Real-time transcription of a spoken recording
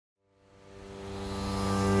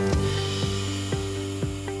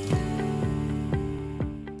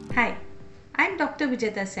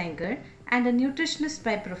Vijayata Sanger and a nutritionist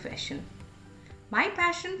by profession. My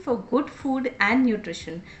passion for good food and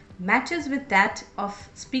nutrition matches with that of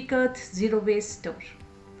Speaker's Zero Waste Store.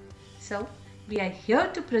 So, we are here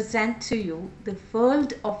to present to you the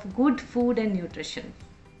world of good food and nutrition.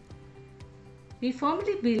 We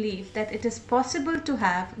firmly believe that it is possible to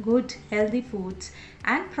have good, healthy foods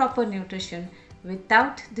and proper nutrition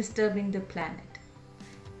without disturbing the planet.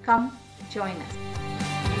 Come, join us.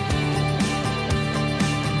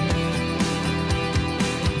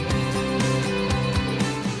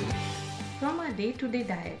 From our day-to-day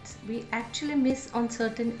diets, we actually miss on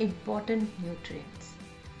certain important nutrients.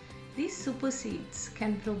 These super seeds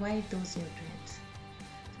can provide those nutrients.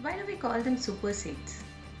 So why do we call them super seeds?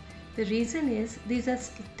 The reason is these are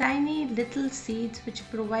tiny little seeds which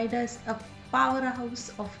provide us a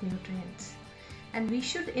powerhouse of nutrients, and we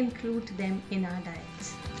should include them in our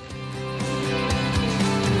diets.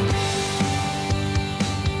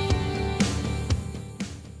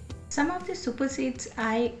 Some of the super seeds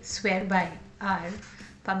I swear by are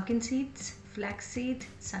pumpkin seeds, flax seed,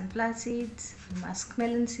 sunflower seeds,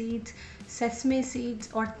 muskmelon seeds, sesame seeds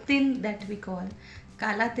or til that we call,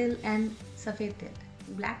 kala til and safed til,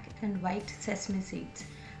 black and white sesame seeds.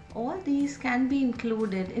 All these can be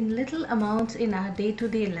included in little amounts in our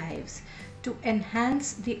day-to-day lives to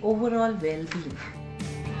enhance the overall well-being.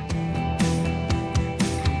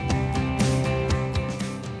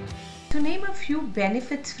 To name a few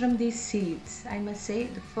benefits from these seeds, I must say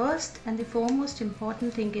the first and the foremost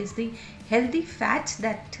important thing is the healthy fats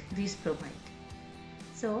that these provide.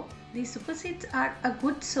 So, these super seeds are a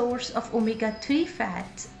good source of omega-3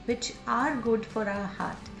 fats which are good for our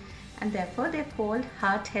heart, and therefore they are called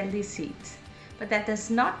heart healthy seeds. But that does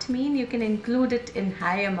not mean you can include it in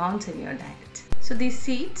high amounts in your diet. So these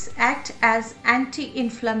seeds act as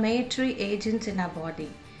anti-inflammatory agents in our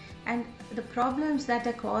body, and the problems that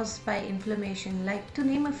are caused by inflammation, like to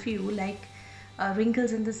name a few, like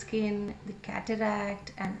wrinkles in the skin, the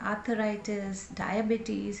cataract and arthritis,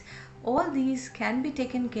 diabetes, all these can be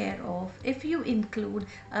taken care of if you include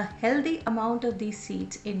a healthy amount of these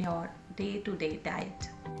seeds in your day-to-day diet.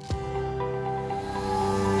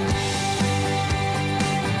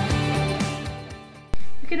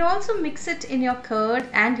 You can also mix it in your curd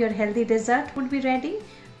and your healthy dessert would be ready,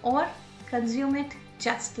 or consume it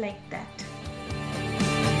just like that.